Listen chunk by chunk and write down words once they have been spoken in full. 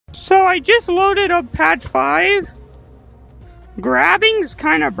I just loaded up patch 5. Grabbing's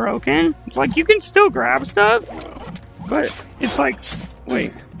kind of broken. It's like you can still grab stuff, but it's like,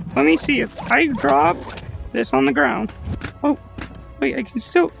 wait, let me see if I drop this on the ground. Oh, wait, I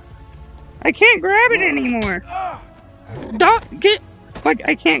can't grab it anymore.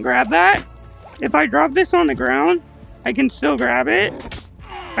 I can't grab that. If I drop this on the ground, I can still grab it.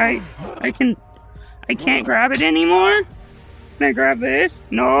 I can't grab it anymore. Can I grab this?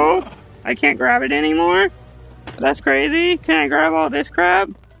 No, I can't grab it anymore. That's crazy. Can I grab all this crap?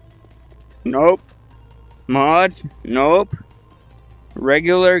 Nope. Mods? Nope.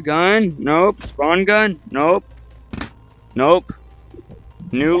 Regular gun? Nope. Spawn gun? Nope. Nope.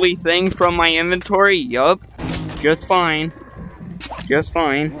 Newly thing from my inventory? Yup. Just fine. Just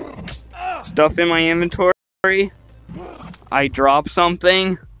fine. Stuff in my inventory? I dropped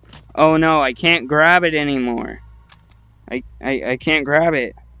something? Oh no, I can't grab it anymore. I can't grab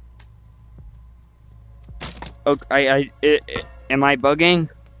it. Okay, am I bugging?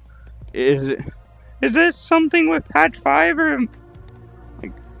 Is this something with patch 5 or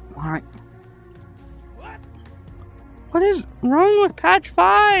like what? What is wrong with patch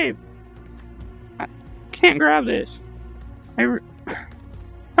 5? I can't grab this. I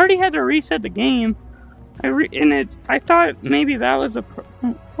already had to reset the game. I thought maybe that was a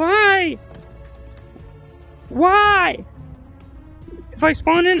why? Why? If I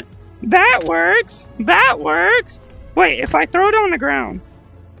spawn in, that works. That works. Wait, if I throw it on the ground,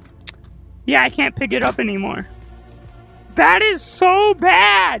 yeah, I can't pick it up anymore. That is so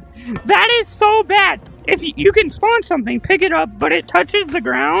bad. That is so bad. If you can spawn something, pick it up, but it touches the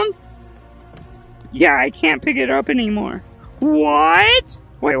ground, yeah, I can't pick it up anymore. What?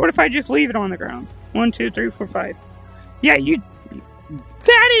 Wait, what if I just leave it on the ground? 1, 2, 3, 4, 5. Yeah,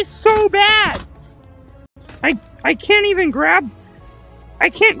 that is so bad. I can't even grab. I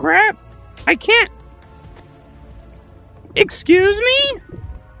can't. Excuse me?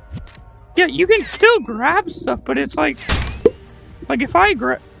 Yeah, you can still grab stuff, but it's like if I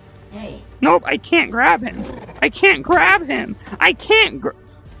grab. Hey. Nope, I can't grab him. I can't grab him. I can't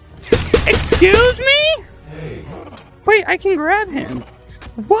Excuse me? Hey. Wait, I can grab him.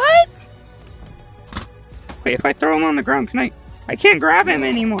 What? Wait, if I throw him on the ground, I can't grab him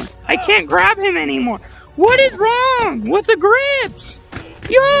anymore. I can't grab him anymore. What is wrong with the grips?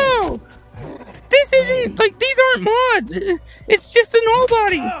 Yo! This isn't, these aren't mods. It's just a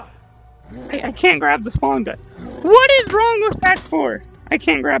nobody. I can't grab the spawn gun. What is wrong with patch 4? I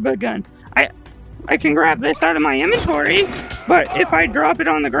can't grab a gun. I can grab this out of my inventory, but if I drop it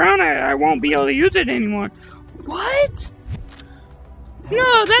on the ground, I won't be able to use it anymore. What?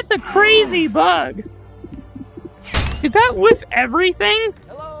 No, that's a crazy bug. Is that with everything?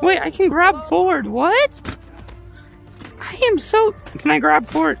 Hello? Wait, I can grab forward. What? I am so... Can I grab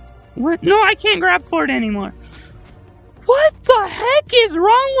forward? What? No, I can't grab forward anymore. What the heck is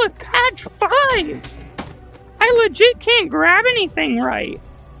wrong with patch 5? I legit can't grab anything right.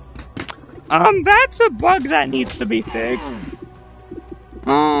 That's a bug that needs to be fixed.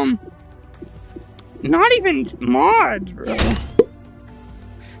 Not even mods, bro.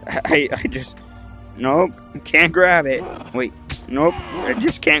 I just... Nope, can't grab it. Wait, nope, I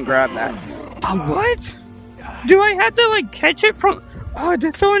just can't grab that. What? Do I have to, catch it from... Oh,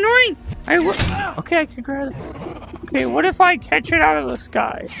 that's so annoying. Okay, I can grab it. Okay, what if I catch it out of the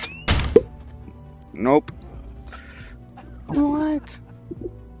sky? Nope. What?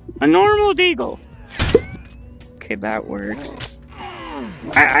 A normal deagle. Okay, that works.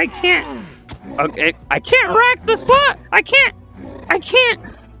 I can't. Okay, I can't rack the slot. I can't.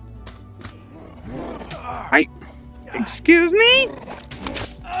 Excuse me?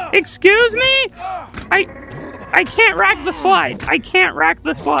 Excuse me? I can't rack the slide. I can't rack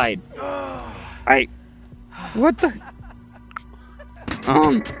the slide. What the?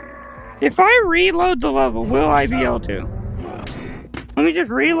 If I reload the level, will I be able to? Let me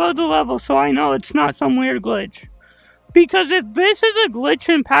just reload the level so I know it's not some weird glitch. Because if this is a glitch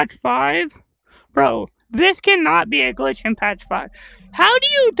in patch 5, bro, this cannot be a glitch in patch 5. How do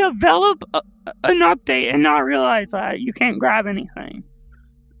you develop an update and not realize that you can't grab anything?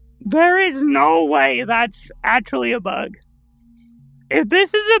 There is no way that's actually a bug. If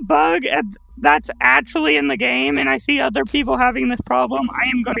this is a bug that's actually in the game and I see other people having this problem, I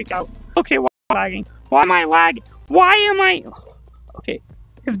am going to go. Okay, why am I lagging? Why am I lagging? Why am I... Okay,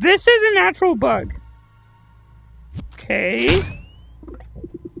 if this is an actual bug... Okay...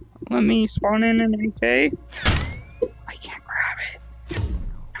 Let me spawn in an AK. I can't grab it.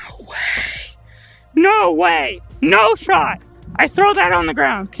 No way. No way. No shot. I throw that on the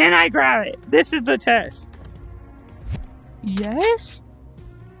ground. Can I grab it? This is the test. Yes?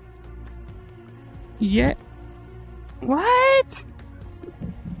 Yeah. What?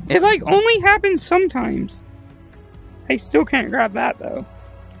 It like only happens sometimes. I still can't grab that though.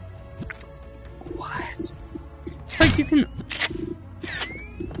 What? Like you can...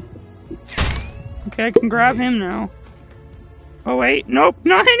 Okay, I can grab him now. Oh wait, nope,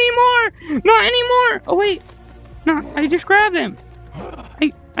 not anymore! Not anymore! Oh wait, no, I just grabbed him.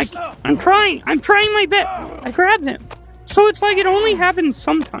 I'm trying my best. I grabbed him. So it's like it only happens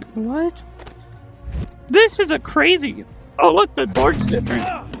sometimes. What? This is a crazy... Oh look, the board's different.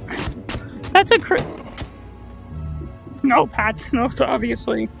 That's a no patch notes,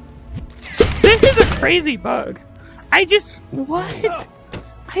 obviously. This is a crazy bug. What?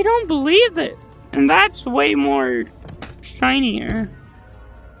 I don't believe it. And that's way more shinier.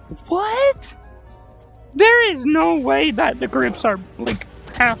 What? There is no way that the grips are, like,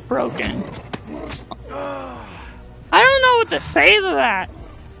 half broken. I don't know what to say to that.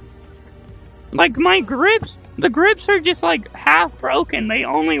 Like, the grips are just, like, half broken. They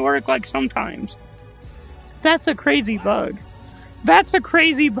only work, like, sometimes. That's a crazy bug. That's a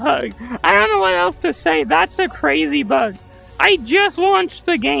crazy bug. I don't know what else to say. That's a crazy bug. I just launched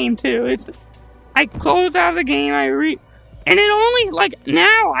the game, too. I closed out of the game, and it only, like,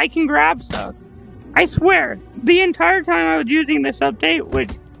 now I can grab stuff. I swear, the entire time I was using this update,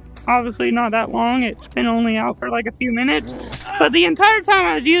 which, obviously not that long, it's been only out for, like, a few minutes, but the entire time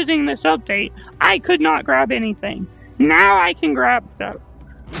I was using this update, I could not grab anything. Now I can grab stuff.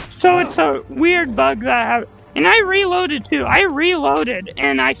 So it's a weird bug that I have, and I reloaded, too. I reloaded,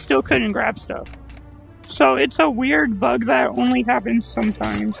 and I still couldn't grab stuff. So it's a weird bug that only happens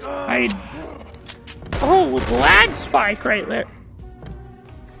sometimes. Oh, lag spike right there.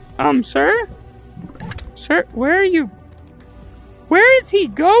 Sir? Sir, where are you? Where is he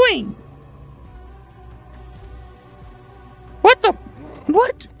going? What the?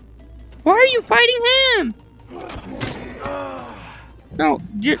 What? Why are you fighting him? No,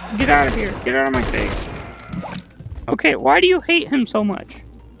 get out of here. Get out of my face. Okay, why do you hate him so much?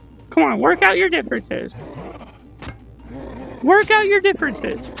 Come on, work out your differences. Work out your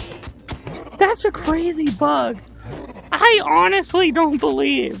differences. That's a crazy bug. I honestly don't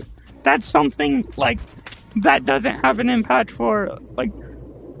believe that's something, like, that doesn't have an impact for, like...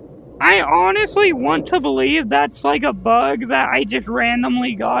 I honestly want to believe that's, like, a bug that I just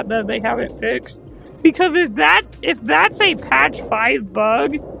randomly got that they haven't fixed. Because if that's a patch 5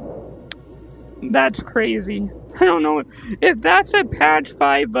 bug, that's crazy. I don't know. If that's a patch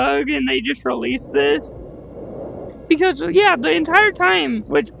 5 bug and they just released this... Because, yeah, the entire time,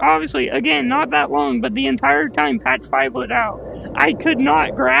 which obviously, again, not that long, but the entire time patch 5 was out, I could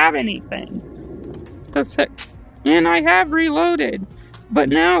not grab anything. And I have reloaded. But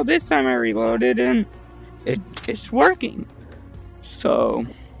now, this time I reloaded, and it's working. So,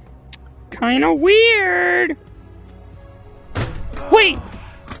 kind of weird. Wait.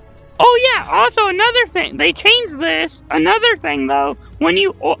 Oh, yeah, also another thing. They changed this. Another thing, though. When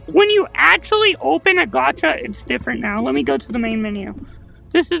you actually open a gacha, it's different now. Let me go to the main menu.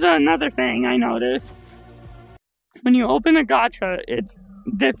 This is another thing I noticed. When you open a gacha, it's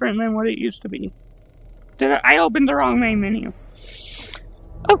different than what it used to be. I opened the wrong main menu.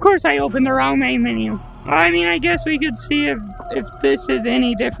 Of course I opened the wrong main menu. I mean, I guess we could see if this is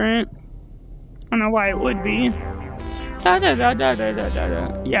any different. I don't know why it would be.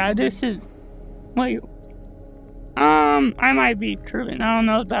 Yeah, this is... Wait. I might be tripping. I don't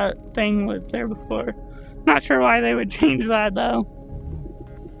know if that thing was there before. Not sure why they would change that, though.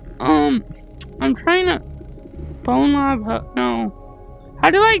 I'm trying to... Bone Lob... No. How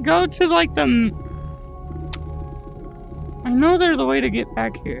do I go to, like, the... I know there's a way to get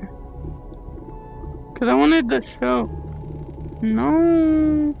back here. Because I wanted to show...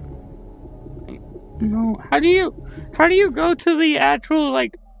 No... No. How do you go to the actual,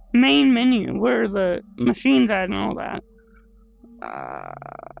 like, main menu where the machine's at and all that?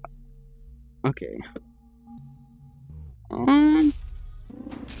 Okay.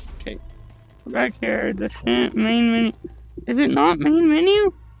 Okay. Back here, the main menu. Is it not main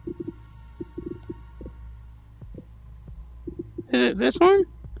menu? Is it this one?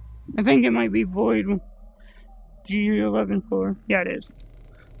 I think it might be void. G114. Yeah, it is.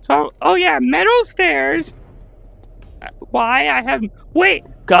 So, oh yeah, metal stairs. Why I have... Wait,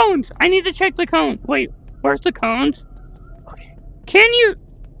 cones! I need to check the cone. Wait, where's the cones? Okay. Can you...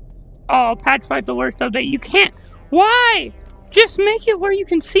 Oh, patch 5 the worst update. You can't... Why? Just make it where you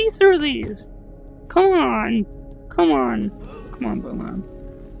can see through these. Come on. Come on. Come on, Bolan.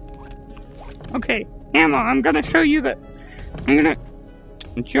 Okay, Emma, I'm gonna show you the... I'm gonna...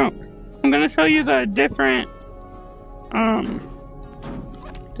 Jump. I'm gonna show you the different...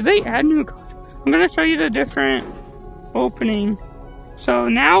 Did they add new... I'm gonna show you the different opening. So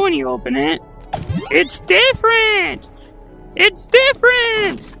now when you open it, it's different! It's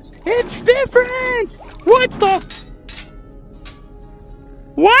different! It's different! What the?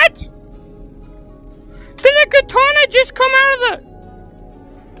 What? Did a katana just come out of the...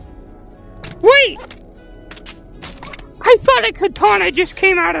 Wait! I thought a katana just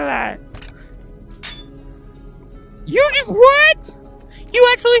came out of that. You did what? You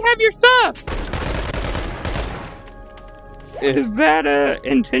actually have your stuff. Is that a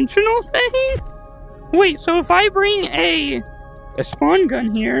intentional thing? Wait, so if I bring a spawn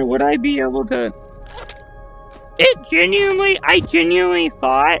gun here, would I be able to... I genuinely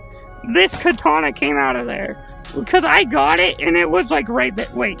thought this katana came out of there. Because I got it and it was like right there.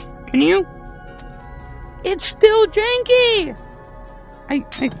 Wait, can you? It's still janky! I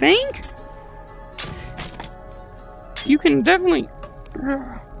think? You can definitely...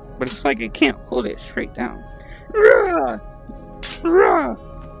 But it's like I can't hold it straight down.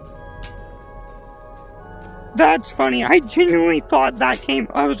 That's funny. I genuinely thought that came...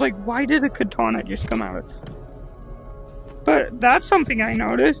 I was like, why did a katana just come out? But that's something I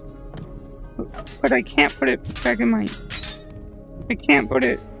noticed. But I can't put it back in my... I can't put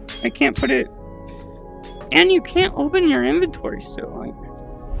it... And you can't open your inventory still. Like...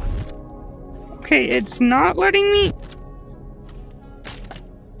 Okay, it's not letting me...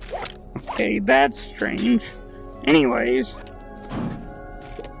 Okay, that's strange. Anyways...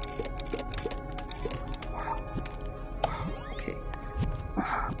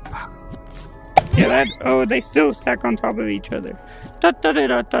 Yeah, that... Oh, they still stack on top of each other. Oh.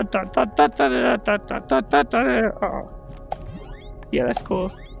 Yeah, that's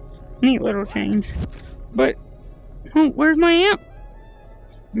cool. Neat little change. But... Oh, where's my ammo?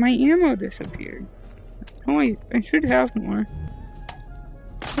 My ammo disappeared. Oh wait, I should have more.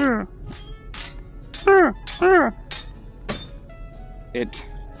 It...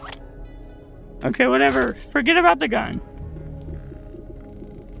 Okay, whatever. Forget about the gun.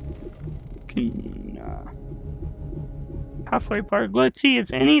 Halfway Park. Let's see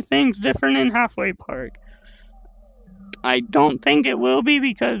if anything's different in Halfway Park. I don't think it will be,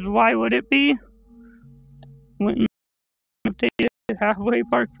 because why would it be? Wouldn't have taken Halfway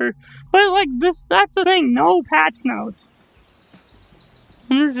Park for... But like this, that's the thing. No patch notes.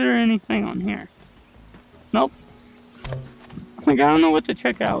 Is there anything on here? Nope. Like I don't know what to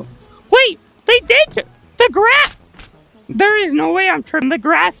check out. Wait, they did the grass. There is no way I'm tripping. The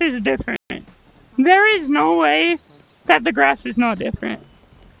grass is different. There is no way that the grass is not different.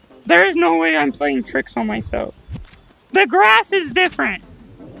 There is no way I'm playing tricks on myself. The grass is different.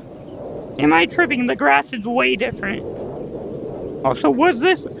 Am I tripping? The grass is way different. Also, was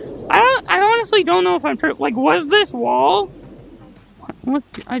this... I honestly don't know if I'm tripping. Like, was this wall... What?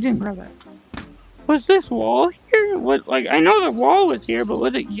 I didn't grab that. Was this wall here? What? Like, I know the wall was here, but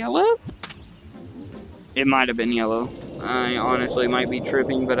was it yellow? It might have been yellow. I honestly might be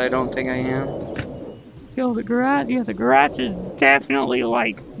tripping, but I don't think I am. Yo, the grass... Yeah, the grass is definitely,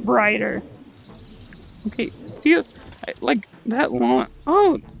 like, brighter. Okay, feel... Like, that lawn...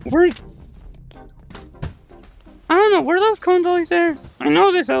 Oh, where's... I don't know, were those cones always there? I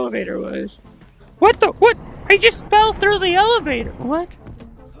know this elevator was. What the... What? I just fell through the elevator. What?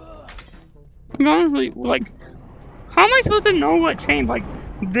 Honestly, like... How am I supposed to know what changed? Like,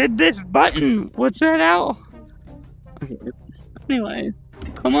 did this button... What's that out? Okay, anyway.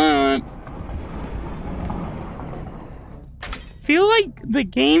 Come on. Feel like the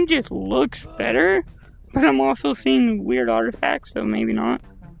game just looks better, but I'm also seeing weird artifacts, so maybe not.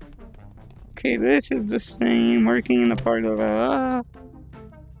 Okay, this is the same, working in the part of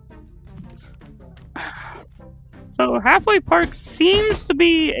So Halfway Park seems to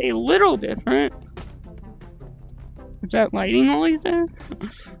be a little different. Is that lighting always there?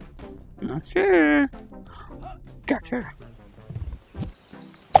 Not sure. Gotcha.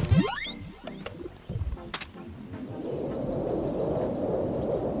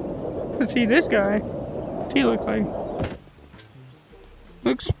 Let's see this guy. What's he look like?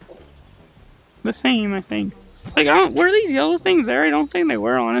 Looks the same, I think. Like, were these yellow things there? I don't think they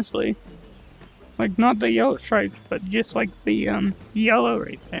were, honestly. Like, not the yellow stripes, but just like the yellow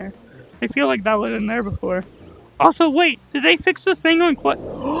right there. I feel like that wasn't there before. Also, wait, did they fix the thing on Quest?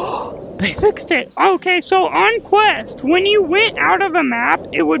 They fixed it! Okay, so on Quest, when you went out of a map,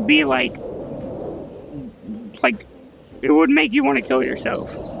 it would be like, it would make you want to kill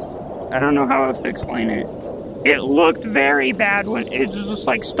yourself. I don't know how else to explain it. It looked very bad when it's just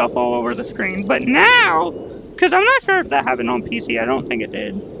like stuff all over the screen. But now, because I'm not sure if that happened on PC, I don't think it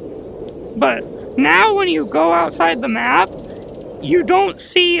did. But now when you go outside the map, you don't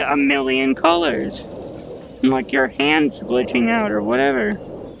see a million colors. And like your hand's glitching out or whatever.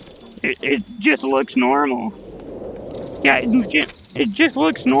 It just looks normal. Yeah, it just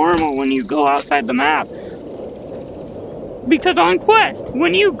looks normal when you go outside the map. Because on Quest,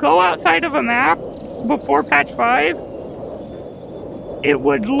 when you go outside of a map before patch 5, it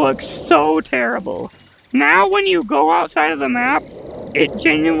would look so terrible. Now when you go outside of the map, it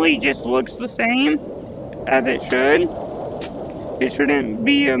genuinely just looks the same as it should. It shouldn't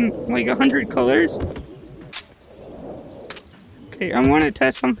be like 100 colors. Okay, I want to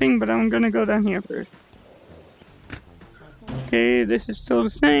test something, but I'm gonna go down here first. Okay, this is still the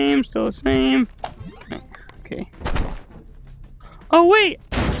same, still the same. Okay. Oh wait,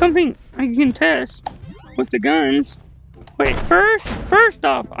 something I can test with the guns. Wait, first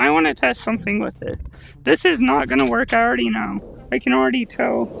off, I want to test something with it. This is not gonna work, I already know. I can already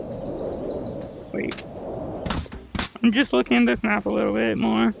tell. Wait. I'm just looking at this map a little bit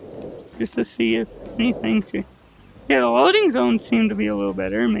more. Just to see if anything should... Yeah, the loading zones seem to be a little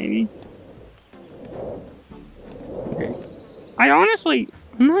better, maybe. Okay. I'm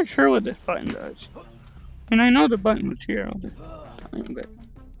not sure what this button does. And I know the button was here all the time, but...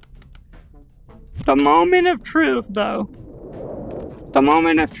 The moment of truth, though. The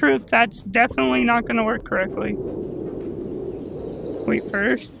moment of truth, that's definitely not going to work correctly. Wait,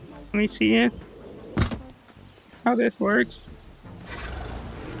 first, let me see it. How this works.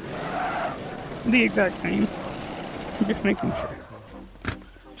 The exact same. I'm just making sure.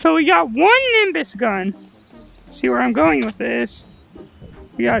 So we got one Nimbus gun. See where I'm going with this?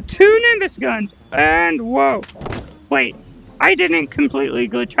 We got 2 Nimbus guns. And whoa. Wait, I didn't completely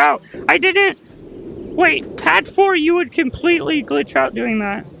glitch out. I didn't... Wait, patch 4 you would completely glitch out doing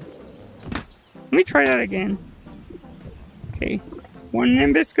that. Let me try that again. Okay. 1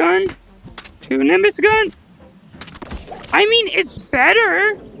 Nimbus gun. 2 Nimbus gun. I mean, it's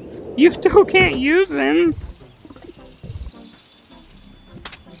better. You still can't use them.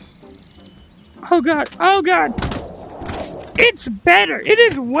 Oh god, oh god. It's better. It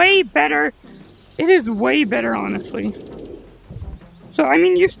is way better. It is way better, honestly. So, I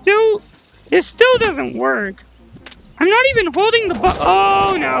mean, it still doesn't work. I'm not even holding the button.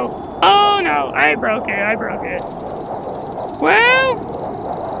 Oh no. Oh no. I broke it. Well,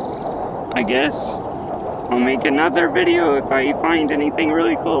 I guess I'll make another video if I find anything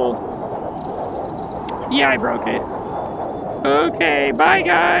really cool. Yeah, I broke it. Okay, bye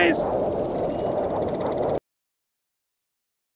guys.